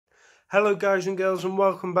Hello guys and girls, and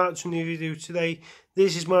welcome back to a new video today.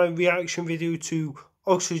 This is my reaction video to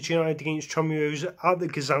Oxford United against Tranmere Rovers at the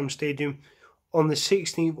Gazam Stadium on the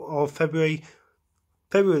 16th of February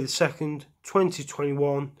the 2nd,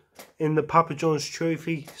 2021 in the Papa John's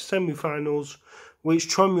Trophy semi-finals, which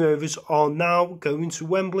Tranmere Rovers are now going to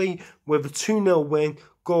Wembley with a 2-0 win,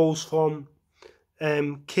 goals from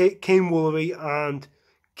Kane Woolery and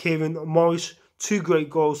Kieran Morris. Two great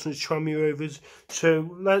goals from Tranmere Rovers.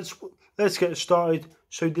 So let's get started.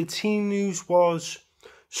 So the team news was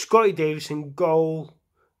Scotty Davis in goal,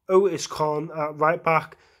 Otis Khan at right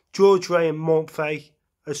back, George Ray and Montfay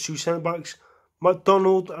as two centre backs,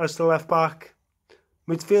 McDonald as the left back.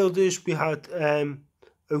 Midfielders we had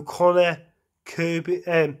O'Connor,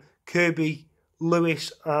 Kirby,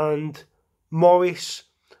 Lewis and Morris,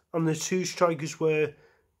 and the two strikers were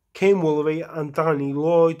Kane Woolery and Danny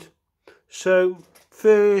Lloyd. So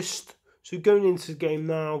going into the game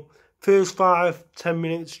now, first 5-10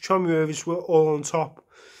 minutes, Tranmere Rovers were all on top.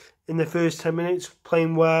 In the first 10 minutes,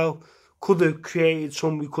 playing well, could have created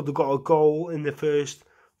some, we could have got a goal in the first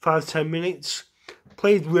 5-10 minutes.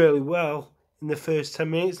 Played really well in the first 10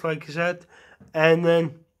 minutes, like I said, and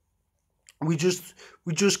then we just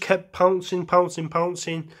kept pouncing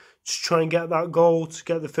to try and get that goal, to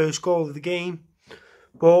get the first goal of the game.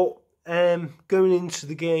 But going into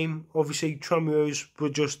the game, obviously Tranmere Rovers were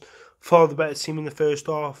just far the better team in the first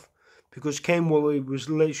half, because Kane Woolery was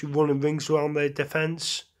literally running rings around their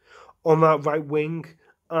defence on that right wing,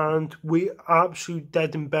 and we absolutely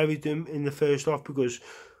dead and buried them in the first half because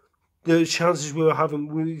the chances we were having,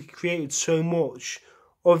 we created so much.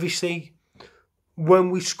 Obviously, when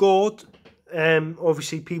we scored,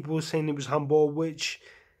 obviously people were saying it was handball, which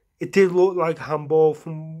it did look like a handball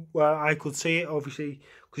from where I could see it, obviously,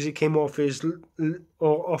 because it came off his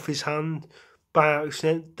hand by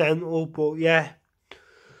accidental. But yeah,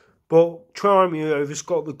 but Tranmere Rovers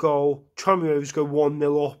got the goal. Tranmere Rovers go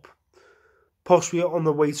 1-0 up, possibly on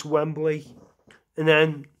the way to Wembley, and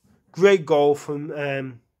then great goal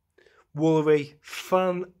from Woolery,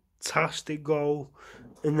 fantastic goal,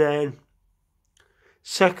 and then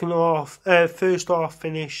first half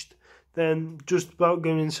finished. Then just about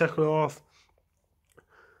going in the second half,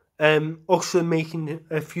 Oxford making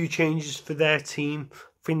a few changes for their team.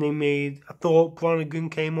 I thought Brannigan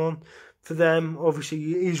came on for them. Obviously,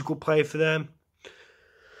 he's a good player for them.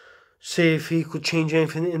 See if he could change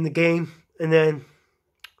anything in the game. And then,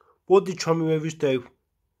 what did Tranmere Rovers do?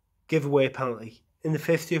 Give away a penalty in the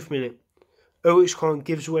 50th minute. Otis Khan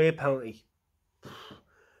gives away a penalty.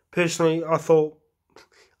 Personally, I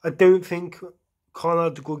don't think Khan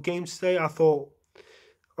had a good game today. I thought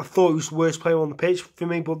he was the worst player on the pitch for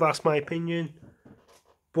me, but that's my opinion.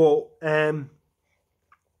 But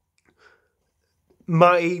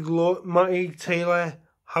Matty Taylor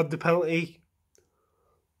had the penalty.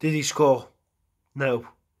 Did he score? No.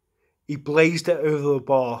 He blazed it over the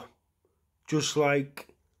bar, just like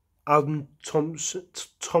Adam Thompson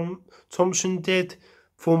did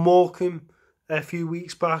for Morecambe a few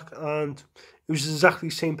weeks back, and it was exactly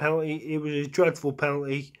the same penalty. It was a dreadful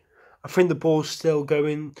penalty. I think the ball's still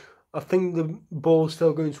going.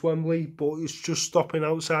 To Wembley, but it's just stopping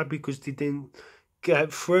outside because they didn't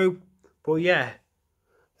get through. But yeah,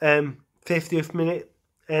 50th minute,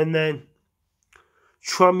 and then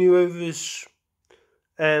Tranmere Rovers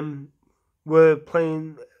were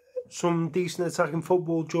playing some decent attacking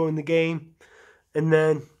football during the game, and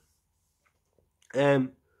then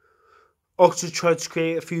Oxford tried to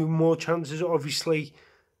create a few more chances. Obviously,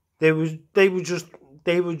 they were getting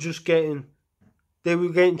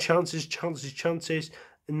chances,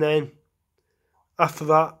 and then after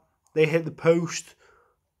that they hit the post,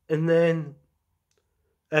 and then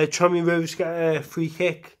Tranmere Rovers get a free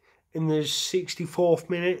kick in the 64th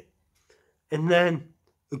minute, and then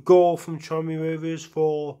a goal from Tranmere Rovers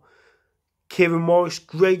for Kieran Morris.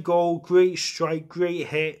 Great goal, great strike, great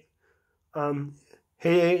hit,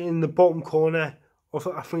 hit it in the bottom corner of,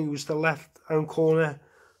 I think it was the left-hand corner.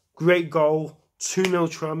 Great goal, 2-0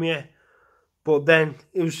 Tranmere. But then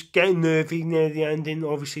it was getting nervy near the ending.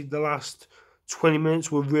 Obviously, the last 20 minutes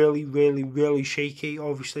were really, really, really shaky.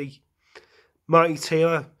 Obviously, Matty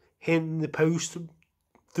Taylor hitting the post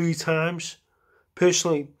 3 times.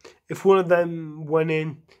 Personally, if one of them went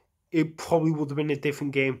in, it probably would have been a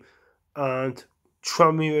different game, and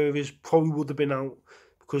Tranmere Rovers probably would have been out,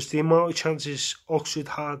 because the amount of chances Oxford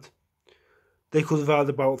had, they could have had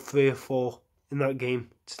about 3 or 4 in that game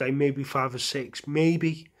today, maybe 5 or 6,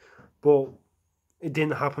 maybe, but it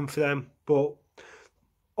didn't happen for them. But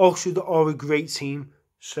Oxford are a great team,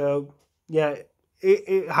 so yeah,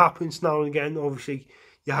 it happens now and again. Obviously,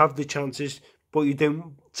 you have the chances, but you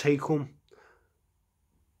don't take them.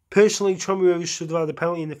 Personally, Tranmere Rovers should have had a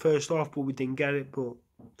penalty in the first half, but we didn't get it. But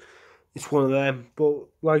it's one of them. But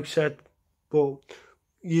like I said, but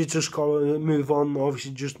you just got to move on.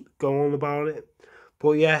 Obviously, just go on about it.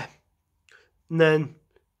 But yeah, and then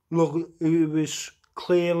look, it was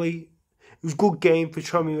a good game for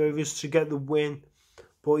Tranmere Rovers to get the win.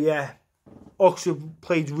 But yeah, Oxford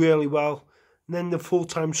played really well. And then the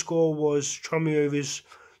full-time score was Tranmere Rovers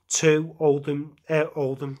 2,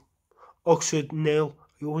 Oxford 0.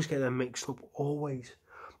 You always get them mixed up, always.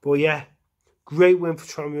 But yeah, great win for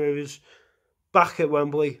Tranmere Rovers. Back at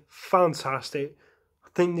Wembley, fantastic. I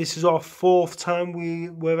think this is our 4th time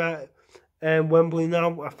we're at Wembley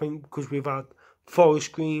now. I think because we've had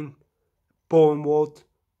Forest Green, Boreham Wood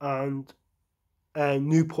and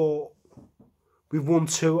Newport. We've won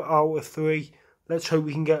 2 out of 3. Let's hope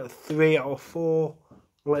we can get 3 out of 4.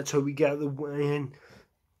 Let's hope we get the win.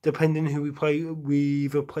 Depending who we play, we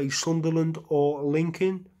either play Sunderland or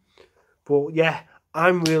Lincoln. But yeah,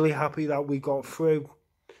 I'm really happy that we got through.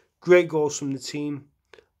 Great goals from the team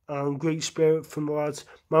and great spirit from the lads.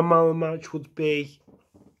 My man of the match would be,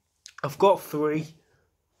 I've got 3,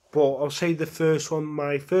 but I'll say the first one.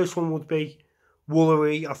 My first one would be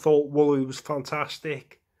Woolery. I thought Woolery was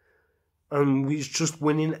fantastic. And we was just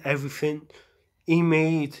winning everything. He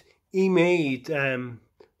made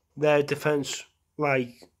their defence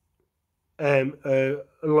like a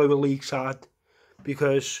lower league side,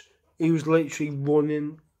 because he was literally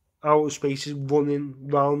running out of spaces, running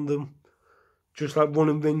round them, just like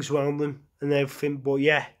running rings around them and everything. But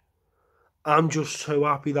yeah, I'm just so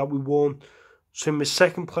happy that we won. So my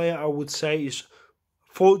second player I would say is,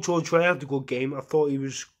 I thought George Ray had a good game. I thought he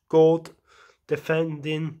was good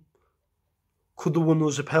defending. Could have won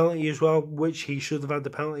us a penalty as well, which he should have had the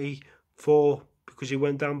penalty for, because he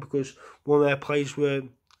went down because one of their players were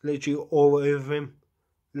literally all over him.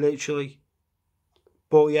 Literally.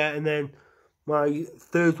 But yeah, and then my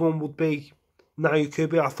third one would be Nayu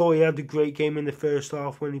Kirby. I thought he had a great game in the first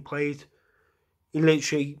half when he played. He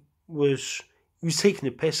literally was taking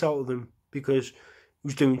the piss out of them because he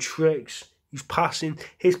was doing tricks. He's passing.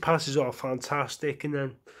 His passes are fantastic.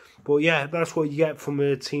 But yeah, that's what you get from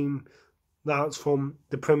a team that's from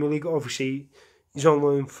the Premier League. Obviously, he's on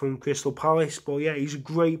loan from Crystal Palace. But yeah, he's a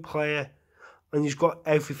great player and he's got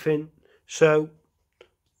everything. So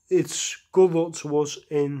it's good luck to us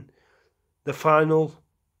in the final.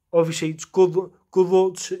 Obviously, it's good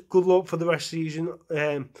luck for the rest of the season.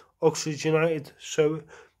 Oxford United. So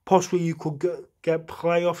possibly you could get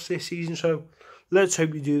playoffs this season. So let's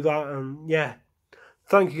hope you do that. And yeah,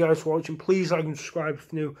 thank you guys for watching. Please like and subscribe if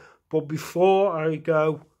you're new. But before I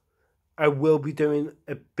go, I will be doing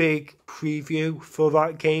a big preview for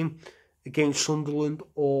that game against Sunderland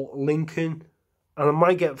or Lincoln, and I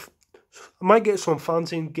might get some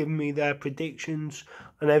fans in giving me their predictions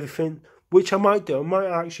and everything, which I might do. I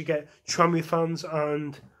might actually get Tranmere fans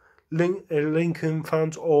and Lincoln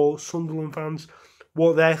fans or Sunderland fans,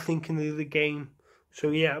 what they're thinking of the game.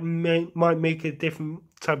 So yeah, I might make a different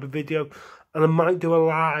type of video, and I might do a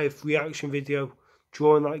live reaction video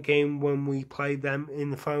during that game when we play them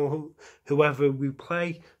in the final, whoever we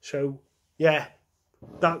play. So yeah,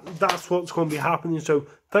 that's what's going to be happening. So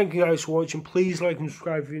thank you guys for watching. Please like and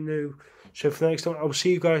subscribe if you're new. So for next time, I'll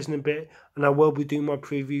see you guys in a bit, and I will be doing my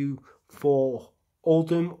preview for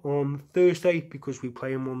Oldham on Thursday because we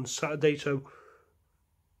play them on Saturday.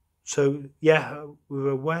 So yeah,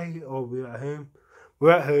 we're away or we're at home.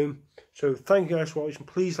 We're at home. So thank you guys for watching.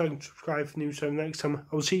 Please like and subscribe for new. So next time,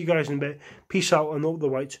 I'll see you guys in a bit. Peace out and up the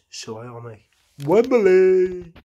whites. So I on Wembley.